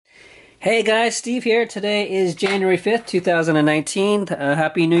Hey guys, Steve here. Today is January 5th, 2019.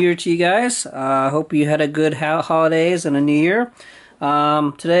 Happy New Year to you guys. Hope you had a good holidays and a new year.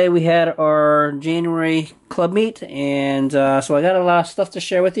 Today we had our January club meet, and so I got a lot of stuff to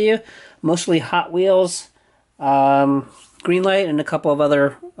share with you. Mostly Hot Wheels, Greenlight, and a couple of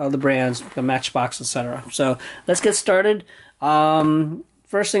other brands, the Matchbox, etc. So let's get started.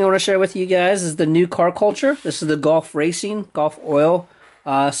 First thing I want to share with you guys is the new car culture. This is the Golf Racing, Golf Oil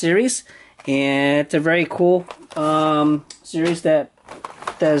series, and it's a very cool series that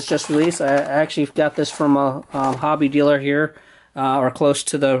is just released. I actually got this from a hobby dealer here or close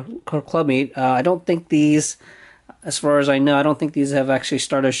to the club meet. I don't think these, as far as I know, I don't think these have actually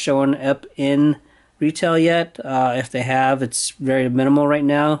started showing up in retail yet. If they have, it's very minimal right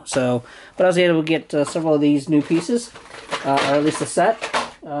now. So, but I was able to get several of these new pieces, or at least a set.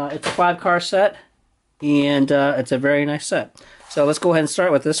 It's a 5-car set, and it's a very nice set. So let's go ahead and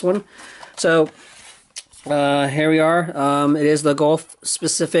start with this one. So here we are. It is the golf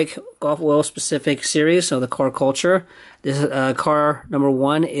oil specific series. So the car culture. This car number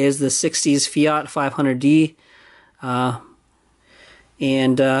 1 is the 60s Fiat 500D,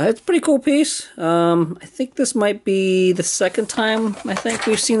 and it's a pretty cool piece. I think this might be the second time I think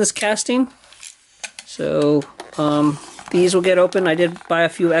we've seen this casting. So these will get open. I did buy a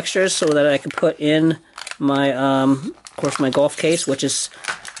few extras so that I can put in my of course, my golf case, which is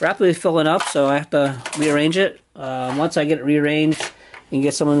rapidly filling up, so I have to rearrange it. Once I get it rearranged and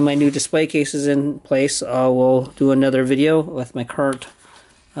get some of my new display cases in place, I will do another video with my current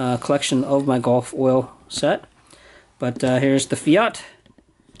collection of my golf oil set. But here's the Fiat,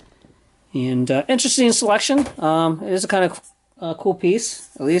 and interesting selection. It is a kind of cool piece,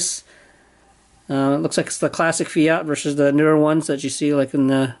 at least. It looks like it's the classic Fiat versus the newer ones that you see, like in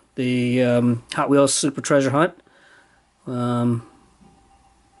the Hot Wheels Super Treasure Hunt.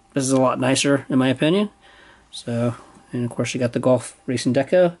 This is a lot nicer in my opinion. So, and of course you got the Golf Racing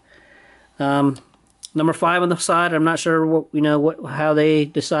Deco. Number 5 on the side. I'm not sure how they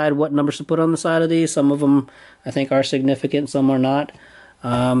decide what numbers to put on the side of these. Some of them I think are significant, some are not.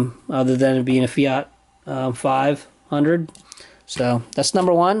 Other than it being a Fiat 500. So that's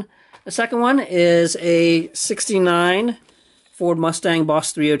number 1. The second one is a 69 Ford Mustang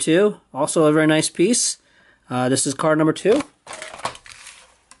Boss 302. Also a very nice piece. This is car number 2.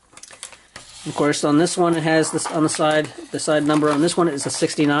 Of course, on this one, it has this on the side number on this one is a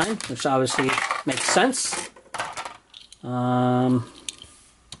 69, which obviously makes sense. There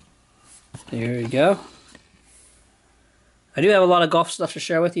you go. I do have a lot of golf stuff to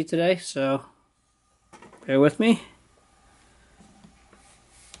share with you today, so bear with me.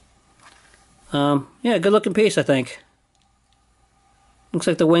 Yeah, good looking piece, I think. Looks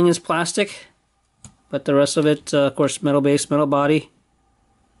like the wing is plastic, but the rest of it, of course, metal base, metal body.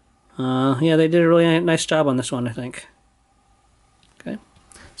 Yeah, they did a really nice job on this one, I think. Okay,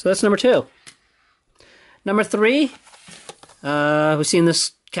 so that's number 2. Number 3, we've seen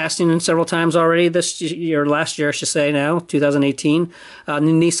this casting in several times already this year, last year I should say now, 2018. The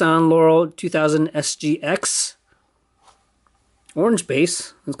Nissan Laurel 2000 SGX. Orange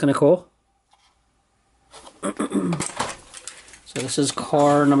base, that's kind of cool. So this is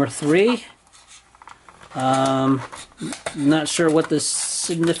car number 3. Not sure what the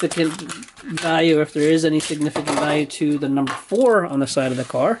significant value, if there is any significant value to the number 4 on the side of the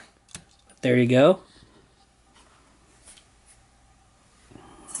car. But there you go.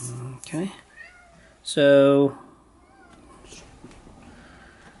 Okay. So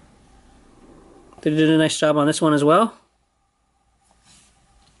they did a nice job on this one as well.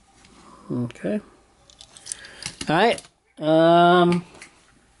 Okay. All right.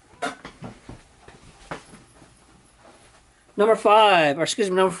 Number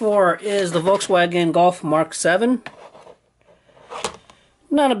 4 is the Volkswagen Golf Mark 7.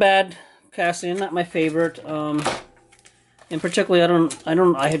 Not a bad casting, not my favorite. In particular,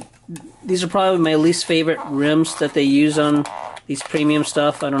 these are probably my least favorite rims that they use on these premium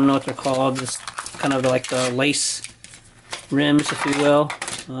stuff. I don't know what they're called. Just kind of like the lace rims, if you will.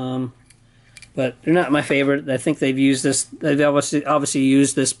 But they're not my favorite. I think they've used this. They've obviously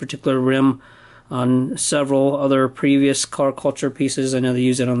used this particular rim on several other previous car culture pieces. I know they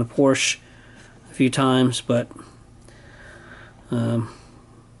use it on the Porsche a few times, but there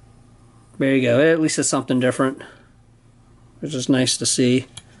you go. At least it's something different, which is nice to see.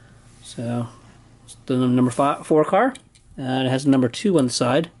 So it's the number 4 car. It has number 2 on the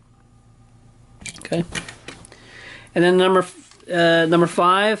side. Okay, and then number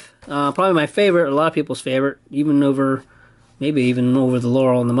 5, probably my favorite, a lot of people's favorite, maybe even over the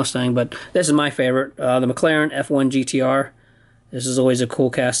Laurel and the Mustang, but this is my favorite, the McLaren F1 GTR. This is always a cool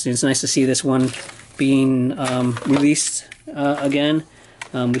casting. It's nice to see this one being released again.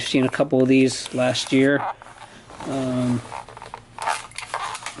 We've seen a couple of these last year.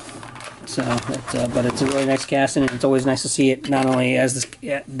 But it's a really nice casting, and it's always nice to see it not only as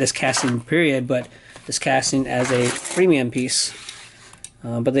this casting period, but this casting as a premium piece.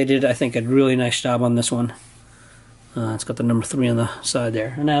 But they did, I think, a really nice job on this one. It's got the number 3 on the side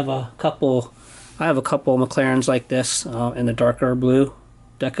there, and I have a couple McLarens like this in the darker blue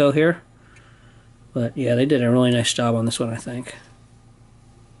deco here. But yeah, they did a really nice job on this one, I think.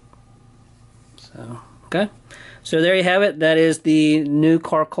 So okay. So there you have it. That is the new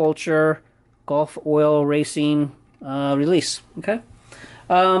CarCultureGulfOil Racing release. Okay.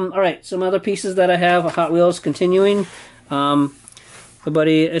 Alright, some other pieces that I have, Hot Wheels continuing. My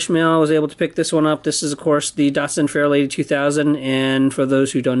buddy Ishmael was able to pick this one up. This is, of course, the Datsun Fairlady 2000. And for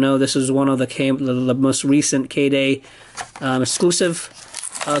those who don't know, this is one of the most recent K-Day exclusive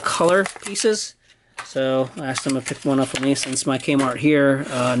color pieces. So I asked him to pick one up for me since my Kmart here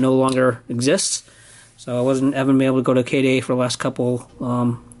no longer exists. So I haven't been able to go to K-Day for the last couple,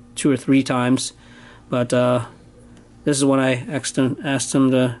 2 or 3 times. But this is one I asked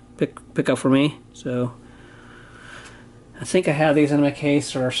him to pick up for me. So I think I have these in my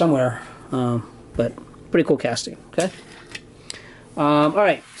case or somewhere. But pretty cool casting. Okay.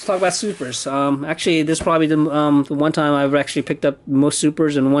 Alright, let's talk about supers. Actually, this is probably the one time I've actually picked up most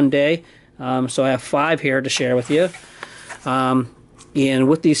supers in one day. So I have 5 here to share with you. And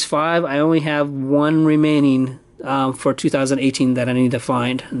with these 5, I only have 1 remaining for 2018 that I need to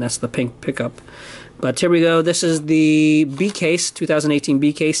find, and that's the pink pickup. But here we go. This is the B-Case, 2018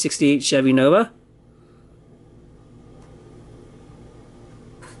 B-Case 68 Chevy Nova.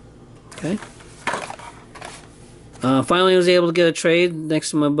 Okay. Finally, I was able to get a trade next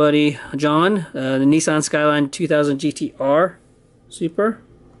to my buddy John. The Nissan Skyline 2000 GTR Super.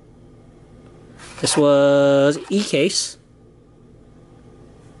 This was E-Case.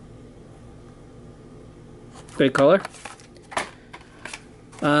 Great color.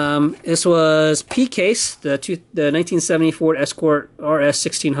 This was P-Case, the 1970 Ford Escort RS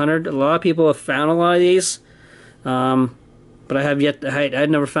 1600. A lot of people have found a lot of these, but I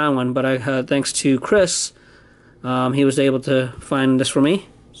had never found one. But thanks to Chris, he was able to find this for me.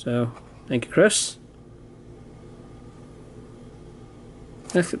 So thank you, Chris.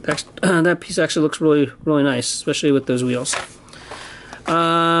 That piece actually looks really, really nice, especially with those wheels.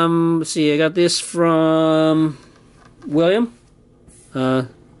 Let's see, I got this from William, the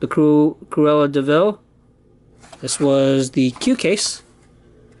Cruella DeVille. This was the Q case.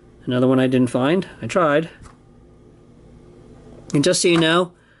 Another one I didn't find. I tried. And just so you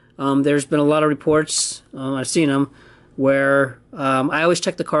know, there's been a lot of reports, I've seen them, where I always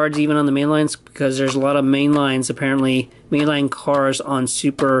check the cards even on the main lines, because there's a lot of main lines, apparently, mainline cars on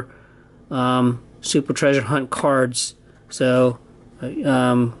Super Treasure Hunt cards. So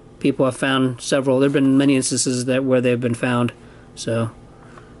people have found several. There have been many instances where they've been found. So,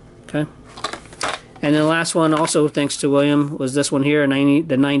 okay. And then the last one, also thanks to William, was this one here,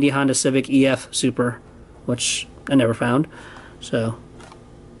 the 90 Honda Civic EF Super, which I never found. So,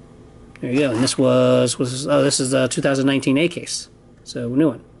 there you go. And this this is the 2019 A case. So, new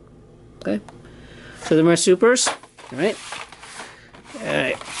one. Okay. So, they're my supers. All right.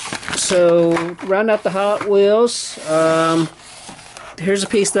 So, round out the Hot Wheels. Here's a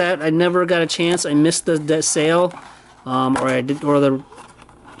piece that I never got a chance. I missed the sale, I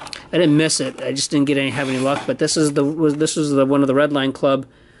didn't miss it. I just didn't have any luck. But this is one of the Redline Club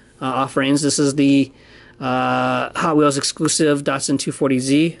offerings. This is the Hot Wheels exclusive Datsun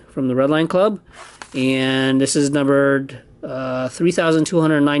 240Z from the Redline Club, and this is numbered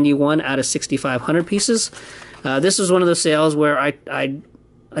 3,291 out of 6,500 pieces. This was one of the sales where I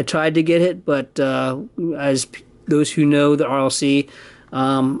tried to get it, but as those who know the RLC,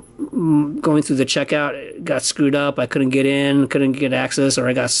 going through the checkout, it got screwed up. I couldn't get in, couldn't get access, or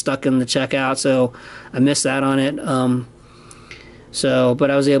I got stuck in the checkout, so I missed that on it. But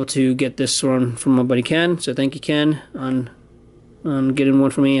I was able to get this one from my buddy Ken, so thank you, Ken, on getting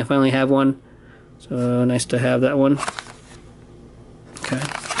one for me. I finally have one, so nice to have that one. Okay.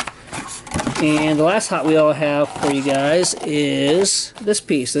 And the last Hot Wheel I have for you guys is this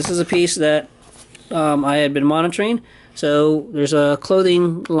piece. This is a piece that I had been monitoring. So there's a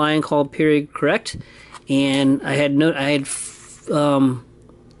clothing line called Period Correct, and I had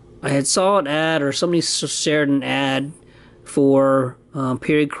saw an ad, or somebody shared an ad for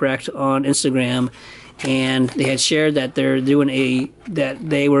Period Correct on Instagram, and they had shared that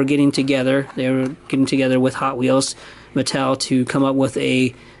they were getting together with Hot Wheels, Mattel, to come up with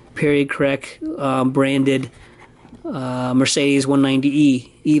a Period Correct branded Mercedes 190e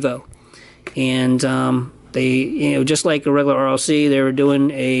Evo, and they, just like a regular RLC, they were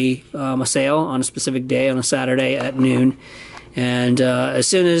doing a sale on a specific day on a Saturday at noon. And as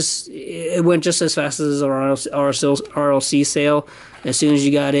soon as it went just as fast as our RLC sale, as soon as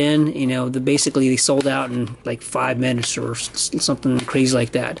you got in, basically they sold out in like 5 minutes or something crazy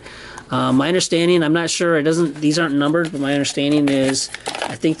like that. My understanding, I'm not sure, these aren't numbered, but my understanding is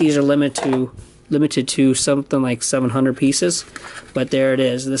I think these are limited to something like 700 pieces. But there it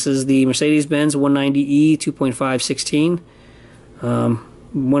is. This is the Mercedes-Benz 190e 2.5 16.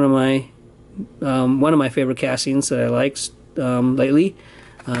 One of my favorite castings that I like lately.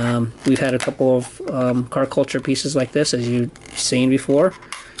 We've had a couple of car culture pieces like this, as you've seen before,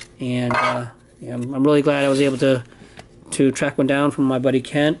 and I'm really glad I was able to track one down from my buddy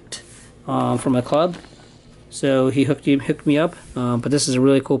Kent from my club. So he hooked me up, but this is a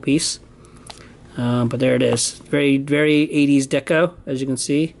really cool piece. But there it is, very 80s deco, as you can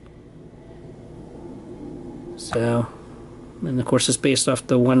see. So, and of course it's based off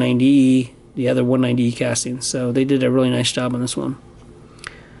the 190e, the other 190e casting. So they did a really nice job on this one.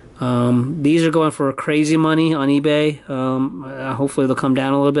 These are going for crazy money on eBay. Hopefully they'll come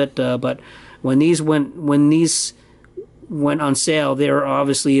down a little bit. But when these went on sale, they were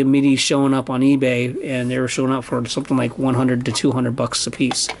obviously immediately showing up on eBay, and they were showing up for something like 100 to 200 bucks a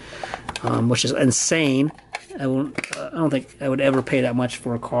piece, which is insane. I don't think I would ever pay that much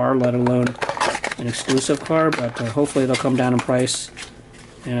for a car, let alone an exclusive car. But hopefully they'll come down in price,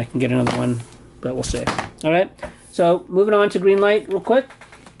 and I can get another one, but we'll see. All right, so moving on to Greenlight real quick.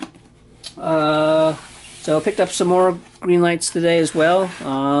 So I picked up some more Greenlights today as well.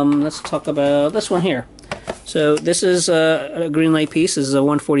 Let's talk about this one here. So this is a Greenlight piece. This is a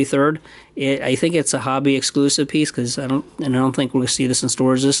 143rd. I think it's a hobby exclusive piece because I don't think we'll see this in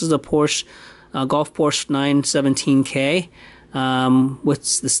stores. This is a Porsche, Golf Porsche 917K.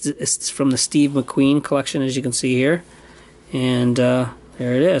 It's from the Steve McQueen collection, as you can see here, and there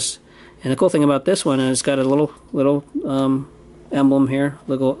it is. And the cool thing about this one is it's got a little emblem here,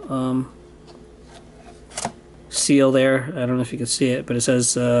 little seal there. I don't know if you can see it, but it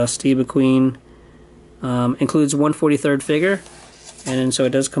says Steve McQueen. Includes 143rd figure, and so it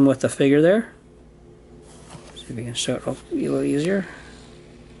does come with a figure there. See if we can show it a little easier.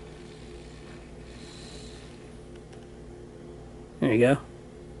 There you go.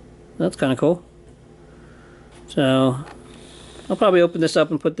 That's kind of cool. So I'll probably open this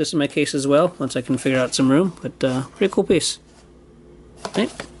up and put this in my case as well once I can figure out some room. But pretty cool piece.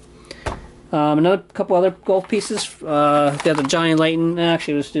 Right. Another couple other Golf pieces. Got the Johnny Layton.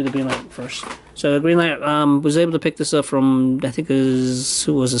 Actually, let's do the Greenlight first. So the Greenlight was able to pick this up from, I think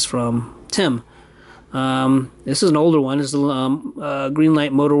who was this from? Tim. This is an older one. This is the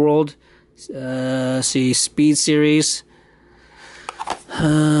Greenlight Motor World Speed Series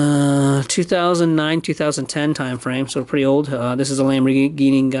 2009-2010 time frame, so pretty old. This is a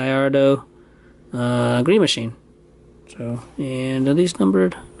Lamborghini Gallardo Green Machine. So, and are these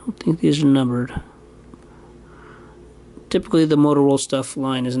numbered? I don't think these are numbered. Typically the Motor World stuff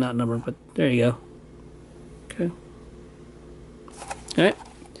line is not numbered, but there you go. Okay. Alright.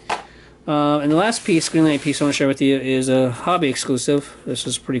 And the last piece, Greenlight piece I want to share with you is a hobby exclusive. This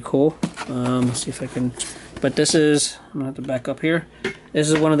is pretty cool. Let's see if I can, but this is, I'm going to have to back up here. This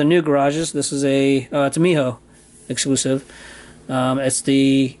is one of the new garages. This is it's a Miho exclusive. It's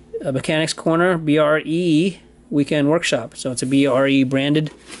the Mechanics Corner BRE Weekend Workshop. So it's a BRE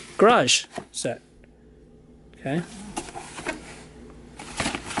branded garage set. Okay.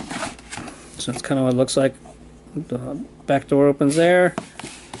 So that's kind of what it looks like. The back door opens there.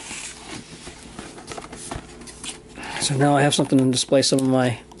 So now I have something to display some of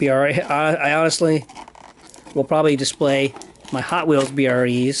my BRE. I honestly will probably display my Hot Wheels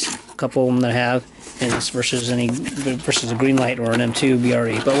BREs, a couple of them that I have, and this versus a Greenlight or an M2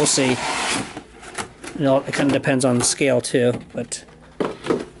 BRE. But we'll see. It kind of depends on the scale too. But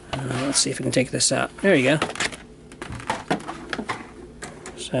let's see if we can take this out. There you go.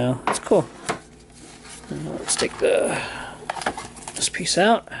 So that's cool. Let's take this piece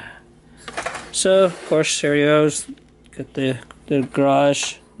out. So of course here it goes. Got the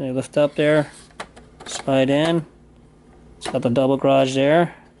garage. They lift up there, slide in. It's got the double garage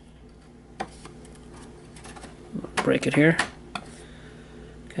there. Break it here.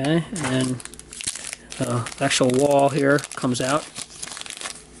 Okay, and then the actual wall here comes out.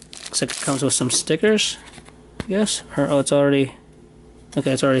 Looks like it comes with some stickers. Yes. Oh, it's already.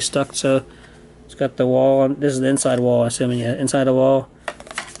 Okay, it's already stuck. So it's got the wall. This is the inside wall. Assuming yeah, inside the wall,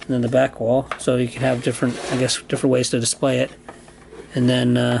 and then the back wall. So you can have different, I guess, different ways to display it. And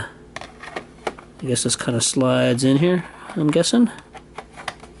then I guess this kind of slides in here, I'm guessing.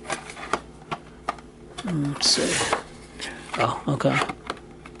 Let's see. Oh, okay.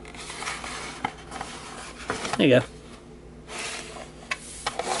 There you go.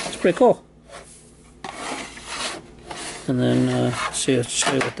 It's pretty cool. And then, I'll show you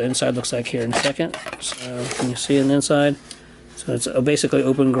what the inside looks like here in a second. So, can you see on the inside? So it's a basically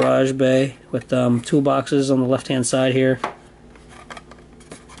open garage bay with toolboxes on the left-hand side here.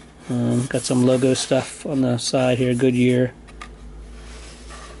 Got some logo stuff on the side here, Goodyear.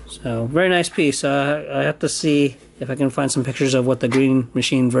 So, very nice piece. I have to see if I can find some pictures of what the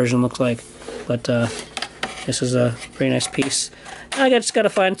GreenMachine version looks like. But this is a very nice piece. I just got to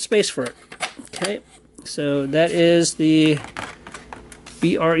find space for it. Okay, so that is the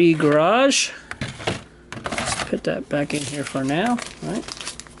BRE garage. Let's put that back in here for now. All right.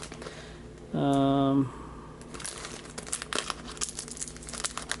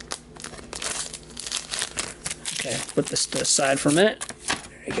 Okay, put this to the side for a minute.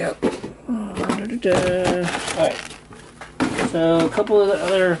 There you go. Alright. So a couple of the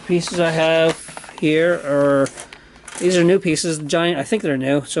other pieces I have here are, these are new pieces. Johnny, I think they're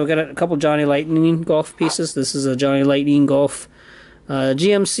new. So we got a couple Johnny Lightning Golf pieces. This is a Johnny Lightning Golf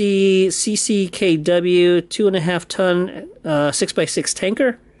GMC CCKW 2.5 ton 6x6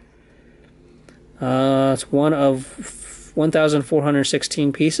 tanker. It's one of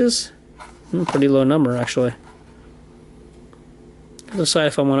 1,416 pieces. Pretty low number, actually. I'll decide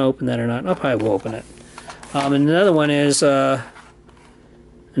if I want to open that or not. I probably will open it. And another one is another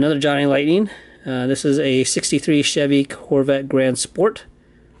Johnny Lightning. This is a 63 Chevy Corvette Grand Sport.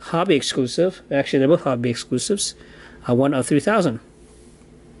 Hobby exclusive. Actually, they're both hobby exclusives. One of 3,000.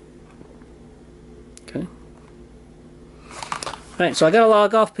 Okay. Alright, so I got a lot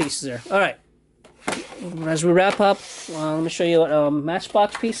of golf pieces there. Alright. As we wrap up, let me show you a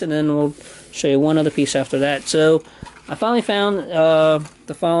Matchbox piece, and then we'll show you one other piece after that. So, I finally found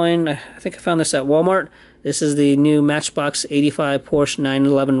the following. I think I found this at Walmart. This is the new Matchbox 85 Porsche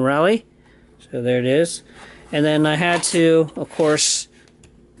 911 Rally. So there it is. And then I had to, of course,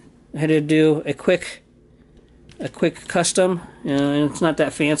 do a quick custom. And it's not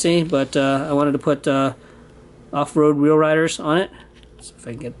that fancy, but I wanted to put off-road wheel riders on it. So if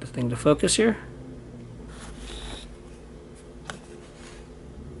I can get the thing to focus here.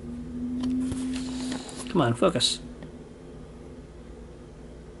 Come on, focus.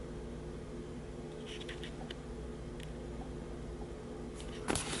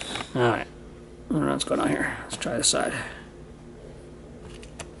 Alright. I don't know what's going on here. Let's try this side.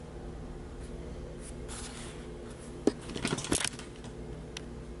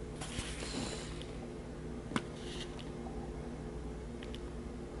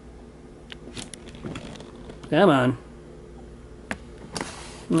 Come on.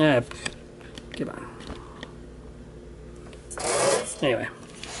 Yeah. Come on. Anyway.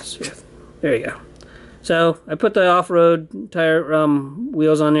 There you go. So, I put the off-road tire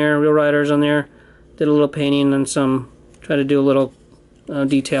wheels on there, wheel riders on there. Did a little painting and try to do a little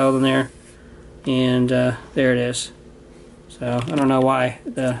detail in there. And there it is. So, I don't know why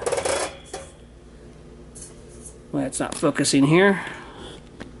it's not focusing here.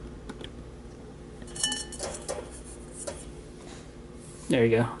 There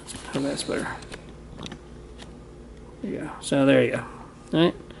you go. That's better. There you go. So, there you go.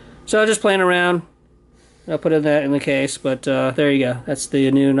 Alright. So, just playing around. I'll put that in the case, but there you go. That's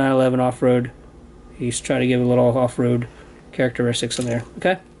the new 911 off-road. He's trying to give a little off-road characteristics in there.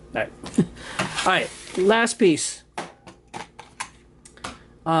 Okay? Alright. Alright, last piece.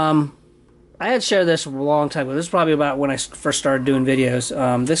 I had shared this a long time ago. This is probably about when I first started doing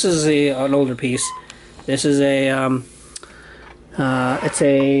videos. This is an older piece. This is a,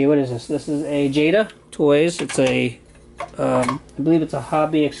 what is this? This is a Jada Toys. It's a, I believe it's a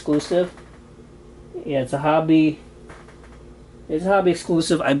hobby exclusive. Yeah, it's a hobby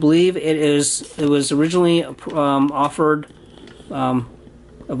exclusive. I believe it was originally offered,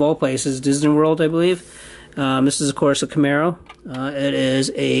 of all places, Disney World, I believe. This is, of course, a Camaro. It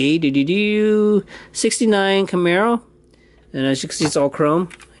is a 69 Camaro. And as you can see, it's all chrome.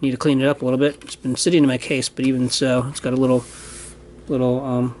 I need to clean it up a little bit. It's been sitting in my case, but even so, it's got a little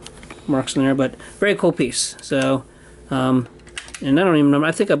marks in there. But very cool piece. So, and I don't even remember.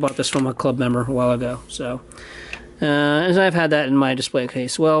 I think I bought this from a club member a while ago. So, and I've had that in my display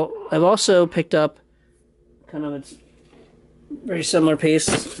case. Well, I've also picked up kind of a very similar piece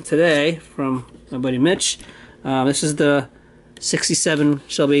today from my buddy Mitch. This is the 67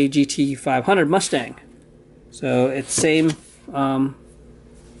 Shelby GT 500 Mustang. So it's same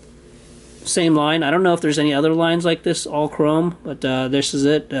same line. I don't know if there's any other lines like this, all chrome, but this is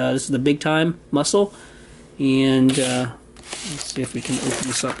it. This is the big time muscle. And let's see if we can open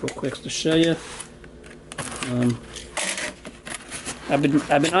this up real quick to show you. I've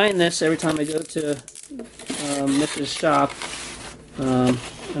been eyeing this every time I go to Mrs. shop, and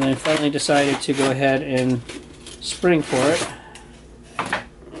I finally decided to go ahead and spring for it.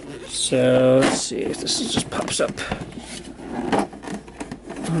 So let's see if this just pops up.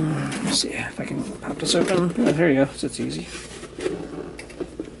 Let's see if I can pop this open. Oh, there you go. So it's easy.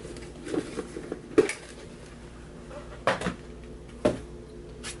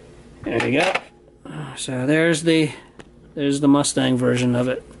 There you go. So there's the Mustang version of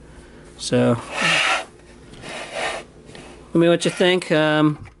it. So let me know what you think.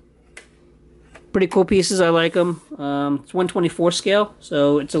 Pretty cool pieces. I like them. It's 1/24 scale,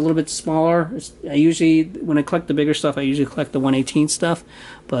 so it's a little bit smaller. I usually, when I collect the bigger stuff, I usually collect the 1/18 stuff.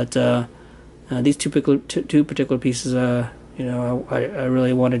 But these two particular pieces, you know, I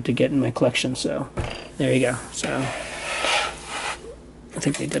really wanted to get in my collection. So there you go. So I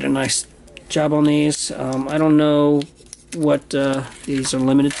think they did a nice job on these. I don't know what these are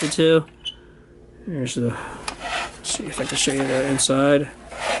limited to. Here's the. Let's see if I can show you the inside.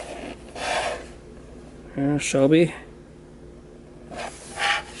 Shelby.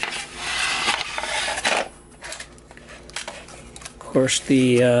 Of course,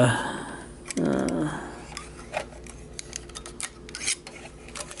 the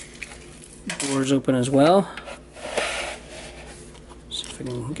door's open as well. See if I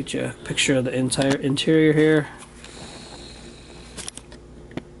can get you a picture of the entire interior here.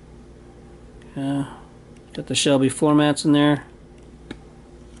 Got the Shelby floor mats in there.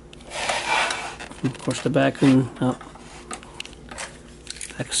 Of course, the back is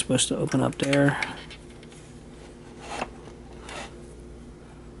supposed to open up there.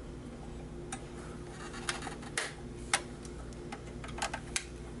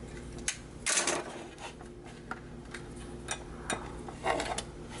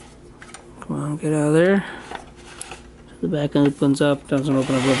 Come on, get out of there. The back opens up, doesn't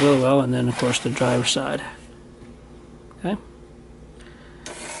open up really well, and then of course the driver's side. Okay.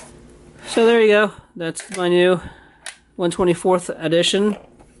 So there you go. That's my new 1/24th edition.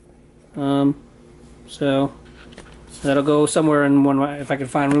 So that'll go somewhere in one. If I can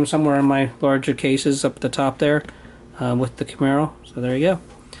find room somewhere in my larger cases up at the top there, with the Camaro. So there you go.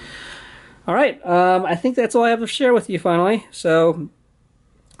 All right. I think that's all I have to share with you finally. So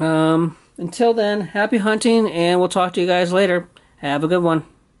until then, happy hunting, and we'll talk to you guys later. Have a good one.